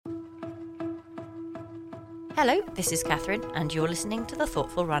Hello, this is Catherine, and you're listening to The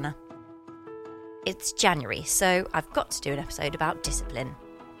Thoughtful Runner. It's January, so I've got to do an episode about discipline.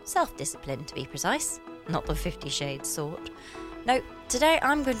 Self-discipline, to be precise, not the 50 Shades sort. No, today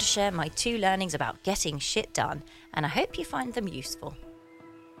I'm going to share my 2 learnings about getting shit done, and I hope you find them useful.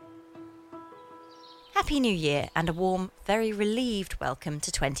 Happy New Year, and a warm, very relieved welcome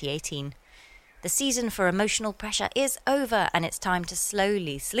to 2018. The season for emotional pressure is over, and it's time to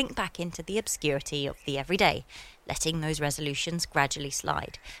slowly slink back into the obscurity of the everyday, letting those resolutions gradually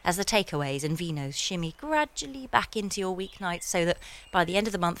slide, as the takeaways and vinos shimmy gradually back into your weeknights so that by the end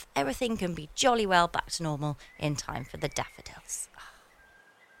of the month everything can be jolly well back to normal in time for the daffodils.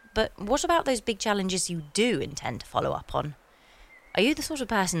 But what about those big challenges you do intend to follow up on? Are you the sort of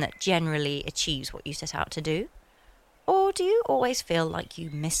person that generally achieves what you set out to do? Or do you always feel like you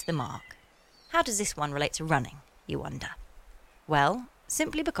miss the mark? How does this one relate to running, you wonder? Well,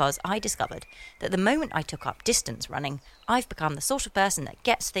 simply because I discovered that the moment I took up distance running, I've become the sort of person that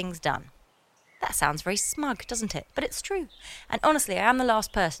gets things done. That sounds very smug, doesn't it? But it's true. And honestly, I am the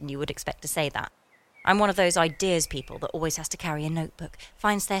last person you would expect to say that. I'm one of those ideas people that always has to carry a notebook,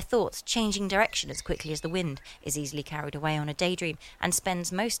 finds their thoughts changing direction as quickly as the wind, is easily carried away on a daydream, and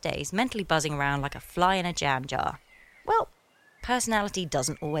spends most days mentally buzzing around like a fly in a jam jar. Well, personality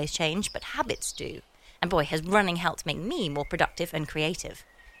doesn't always change, but habits do. And boy, has running helped make me more productive and creative.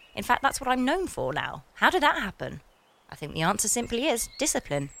 In fact, that's what I'm known for now. How did that happen? I think the answer simply is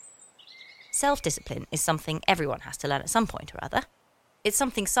discipline. Self-discipline is something everyone has to learn at some point or other. It's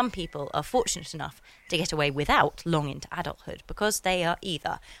something some people are fortunate enough to get away without long into adulthood because they are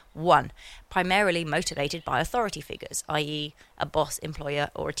either 1. Primarily motivated by authority figures, i.e. a boss,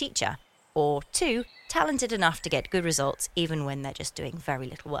 employer or a teacher, or 2. Talented enough to get good results even when they're just doing very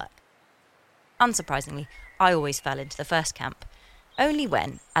little work. Unsurprisingly, I always fell into the first camp. Only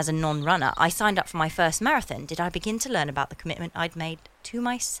when, as a non-runner, I signed up for my first marathon did I begin to learn about the commitment I'd made to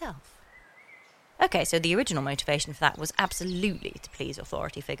myself. Okay, so the original motivation for that was absolutely to please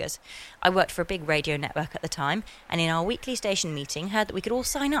authority figures. I worked for a big radio network at the time, and in our weekly station meeting heard that we could all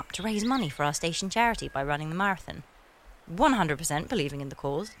sign up to raise money for our station charity by running the marathon. 100% believing in the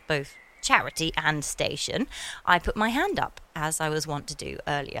cause, both charity and station, I put my hand up, as I was wont to do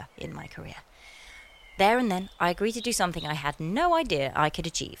earlier in my career. There and then, I agreed to do something I had no idea I could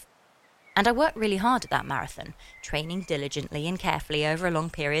achieve. And I worked really hard at that marathon, training diligently and carefully over a long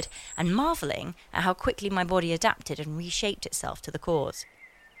period, and marvelling at how quickly my body adapted and reshaped itself to the cause.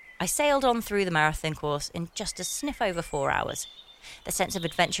 I sailed on through the marathon course in just a sniff over 4 hours. The sense of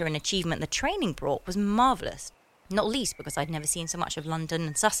adventure and achievement the training brought was marvellous, not least because I'd never seen so much of London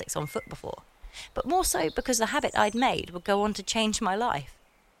and Sussex on foot before, but more so because the habit I'd made would go on to change my life.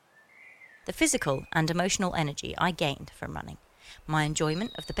 The physical and emotional energy I gained from running, my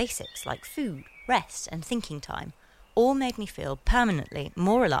enjoyment of the basics like food, rest and thinking time, all made me feel permanently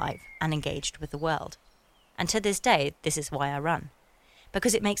more alive and engaged with the world. And to this day, this is why I run,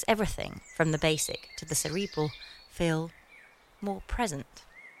 because it makes everything, from the basic to the cerebral, feel more present.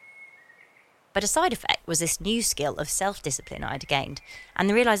 But a side effect was this new skill of self-discipline I'd gained, and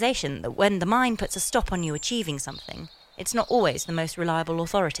the realisation that when the mind puts a stop on you achieving something, it's not always the most reliable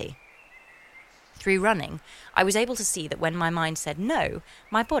authority. Through running, I was able to see that when my mind said no,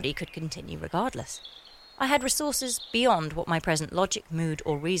 my body could continue regardless. I had resources beyond what my present logic, mood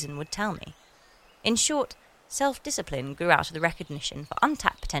or reason would tell me. In short, self-discipline grew out of the recognition for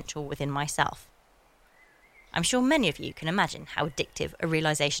untapped potential within myself. I'm sure many of you can imagine how addictive a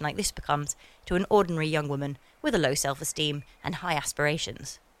realisation like this becomes to an ordinary young woman with a low self-esteem and high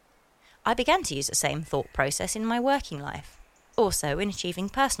aspirations. I began to use the same thought process in my working life, also in achieving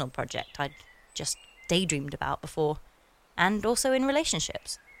personal projects I'd just daydreamed about before, and also in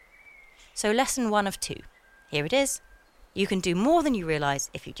relationships. So lesson 1 of 2. Here it is. You can do more than you realise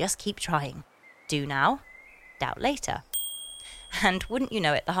if you just keep trying. Do now, doubt later. And wouldn't you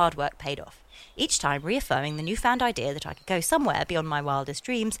know it, the hard work paid off, each time reaffirming the newfound idea that I could go somewhere beyond my wildest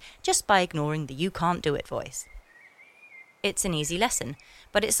dreams just by ignoring the "you can't do it" voice. It's an easy lesson,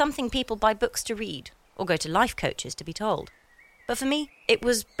 but it's something people buy books to read, or go to life coaches to be told. But for me, it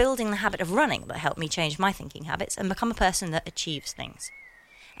was building the habit of running that helped me change my thinking habits and become a person that achieves things.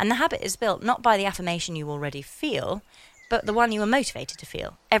 And the habit is built not by the affirmation you already feel, but the one you are motivated to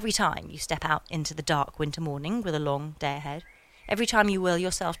feel every time you step out into the dark winter morning with a long day ahead. Every time you will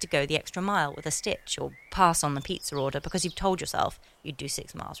yourself to go the extra mile with a stitch or pass on the pizza order because you've told yourself you'd do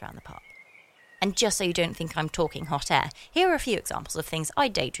 6 miles around the park. And just so you don't think I'm talking hot air, here are a few examples of things I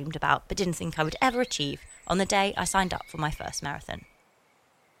daydreamed about but didn't think I would ever achieve on the day I signed up for my first marathon.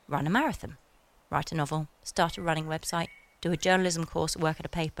 Run a marathon. Write a novel. Start a running website. Do a journalism course, work at a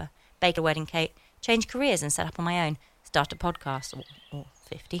paper. Bake a wedding cake. change careers and set up on my own, start a podcast, or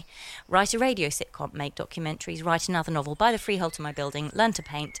 50, write a radio sitcom, make documentaries, write another novel, buy the freehold to my building, learn to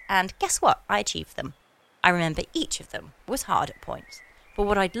paint, and guess what? I achieved them. I remember each of them was hard at points. But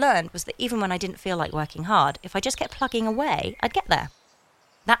what I'd learned was that even when I didn't feel like working hard, if I just kept plugging away, I'd get there.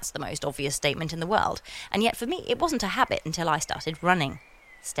 That's the most obvious statement in the world, and yet for me it wasn't a habit until I started running.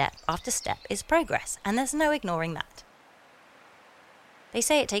 Step after step is progress, and there's no ignoring that. They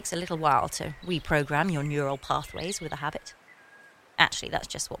say it takes a little while to reprogram your neural pathways with a habit. Actually, that's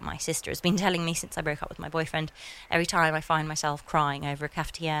just what my sister has been telling me since I broke up with my boyfriend. Every time I find myself crying over a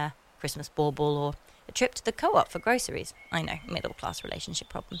cafetiere, Christmas bauble, or a trip to the co-op for groceries. I know, middle-class relationship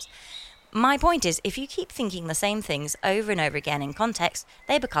problems. My point is, if you keep thinking the same things over and over again in context,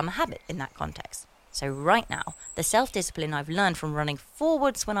 they become a habit in that context. So right now, the self-discipline I've learned from running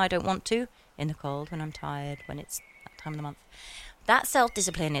forwards when I don't want to, in the cold, when I'm tired, when it's that time of the month, that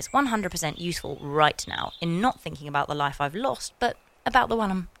self-discipline is 100% useful right now in not thinking about the life I've lost, but about the one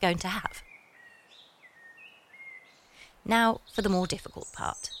I'm going to have. Now for the more difficult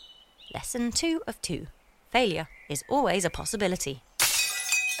part. Lesson 2 of 2. Failure is always a possibility.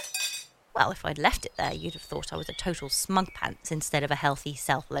 Well, if I'd left it there, you'd have thought I was a total smug pants instead of a healthy,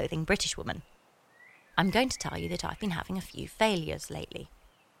 self-loathing British woman. I'm going to tell you that I've been having a few failures lately.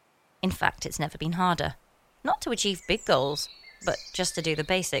 In fact, it's never been harder. Not to achieve big goals, but just to do the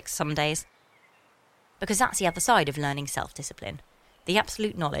basics some days. Because that's the other side of learning self-discipline. The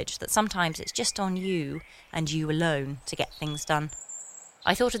absolute knowledge that sometimes it's just on you and you alone to get things done.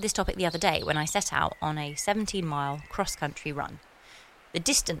 I thought of this topic the other day when I set out on a 17-mile cross-country run. The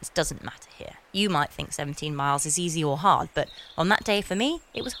distance doesn't matter here. You might think 17 miles is easy or hard, but on that day for me,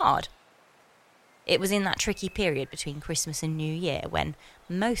 it was hard. It was in that tricky period between Christmas and New Year when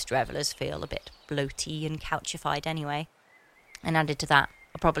most revellers feel a bit bloaty and couchified anyway. And added to that,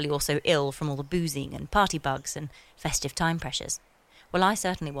 are probably also ill from all the boozing and party bugs and festive time pressures. Well, I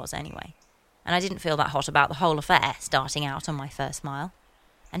certainly was anyway. And I didn't feel that hot about the whole affair starting out on my first mile.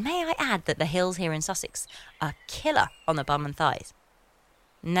 And may I add that the hills here in Sussex are killer on the bum and thighs.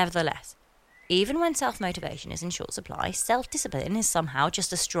 Nevertheless, even when self-motivation is in short supply, self-discipline is somehow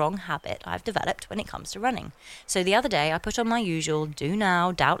just a strong habit I've developed when it comes to running. So the other day I put on my usual do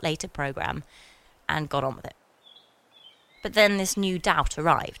now, doubt later program and got on with it. But then this new doubt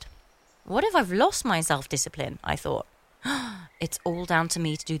arrived. What if I've lost my self-discipline? I thought. It's all down to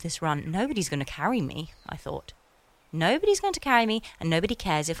me to do this run. Nobody's going to carry me, I thought. Nobody's going to carry me, and nobody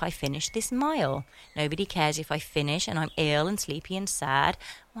cares if I finish this mile. Nobody cares if I finish and I'm ill and sleepy and sad.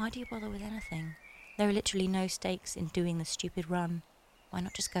 Why do you bother with anything? There are literally no stakes in doing the stupid run. Why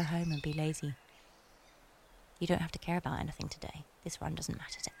not just go home and be lazy? You don't have to care about anything today. This run doesn't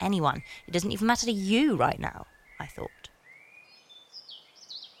matter to anyone. It doesn't even matter to you right now, I thought.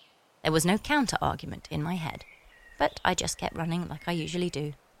 There was no counter-argument in my head, but I just kept running like I usually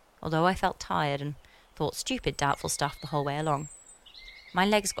do, although I felt tired and thought stupid, doubtful stuff the whole way along. My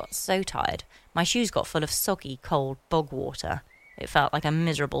legs got so tired, my shoes got full of soggy, cold bog water. It felt like a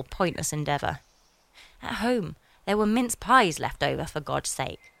miserable, pointless endeavour. At home, there were mince pies left over, for God's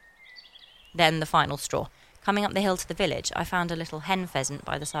sake. Then the final straw. Coming up the hill to the village, I found a little hen pheasant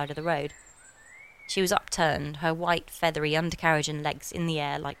by the side of the road. She was upturned, her white, feathery undercarriage and legs in the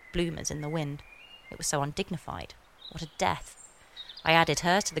air like bloomers in the wind. It was so undignified. What a death. I added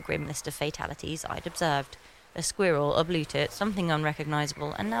her to the grim list of fatalities I'd observed. A squirrel, a blue tit, something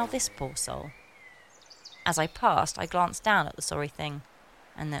unrecognisable, and now this poor soul. As I passed, I glanced down at the sorry thing,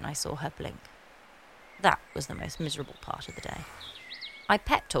 and then I saw her blink. That was the most miserable part of the day. I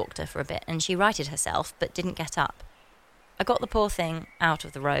pep-talked her for a bit, and she righted herself, but didn't get up. I got the poor thing out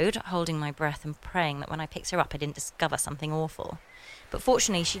of the road, holding my breath and praying that when I picked her up I didn't discover something awful. But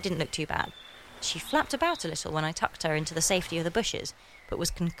fortunately she didn't look too bad. She flapped about a little when I tucked her into the safety of the bushes, but was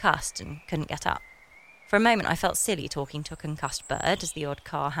concussed and couldn't get up. For a moment I felt silly talking to a concussed bird as the odd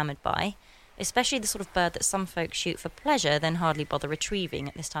car hammered by, especially the sort of bird that some folks shoot for pleasure then hardly bother retrieving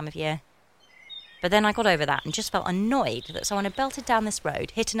at this time of year. But then I got over that and just felt annoyed that someone had belted down this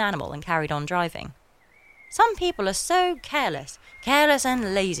road, hit an animal and carried on driving. Some people are so careless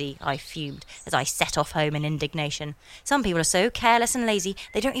and lazy, I fumed as I set off home in indignation. Some people are so careless and lazy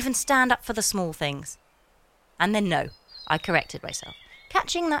they don't even stand up for the small things. And then no, I corrected myself,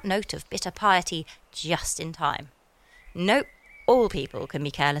 catching that note of bitter piety just in time. Nope, all people can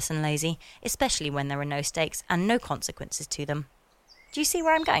be careless and lazy, especially when there are no stakes and no consequences to them. Do you see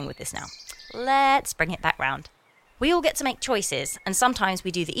where I'm going with this now? Let's bring it back round. We all get to make choices, and sometimes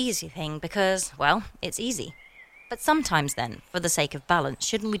we do the easy thing because, well, it's easy. But sometimes then, for the sake of balance,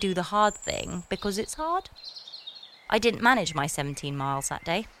 shouldn't we do the hard thing because it's hard? I didn't manage my 17 miles that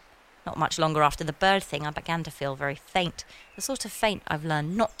day. Not much longer after the bird thing, I began to feel very faint, the sort of faint I've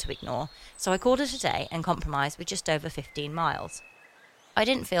learned not to ignore, so I called it a day and compromised with just over 15 miles. I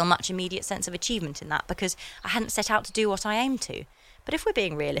didn't feel much immediate sense of achievement in that because I hadn't set out to do what I aimed to. But if we're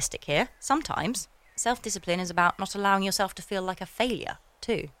being realistic here, sometimes self-discipline is about not allowing yourself to feel like a failure,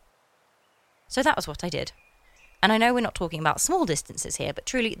 too. So that was what I did. And I know we're not talking about small distances here, but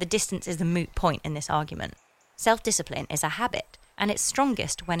truly the distance is the moot point in this argument. Self-discipline is a habit, and it's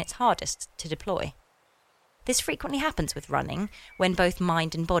strongest when it's hardest to deploy. This frequently happens with running, when both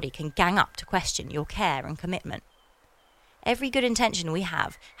mind and body can gang up to question your care and commitment. Every good intention we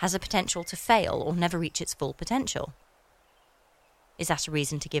have has a potential to fail or never reach its full potential. Is that a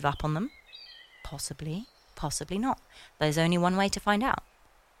reason to give up on them? Possibly, possibly not. There's only one way to find out.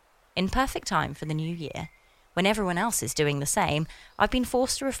 In perfect time for the new year, when everyone else is doing the same, I've been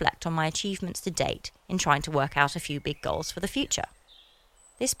forced to reflect on my achievements to date in trying to work out a few big goals for the future.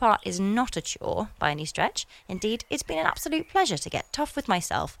 This part is not a chore by any stretch. Indeed, it's been an absolute pleasure to get tough with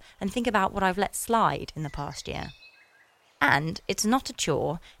myself and think about what I've let slide in the past year. And it's not a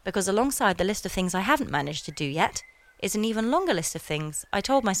chore because alongside the list of things I haven't managed to do yet is an even longer list of things I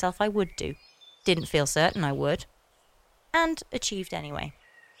told myself I would do, didn't feel certain I would, and achieved anyway.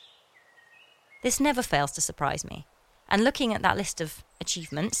 This never fails to surprise me, and looking at that list of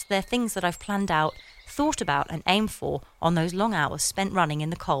achievements, they're things that I've planned out, thought about and aimed for on those long hours spent running in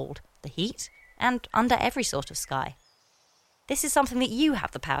the cold, the heat, and under every sort of sky. This is something that you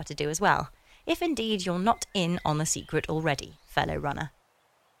have the power to do as well, if indeed you're not in on the secret already, fellow runner.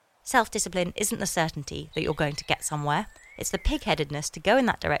 Self-discipline isn't the certainty that you're going to get somewhere, it's the pig-headedness to go in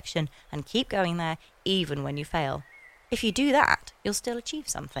that direction and keep going there even when you fail. If you do that, you'll still achieve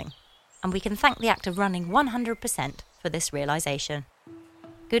something. And we can thank the act of running 100% for this realisation.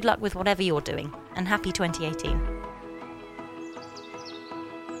 Good luck with whatever you're doing, and happy 2018.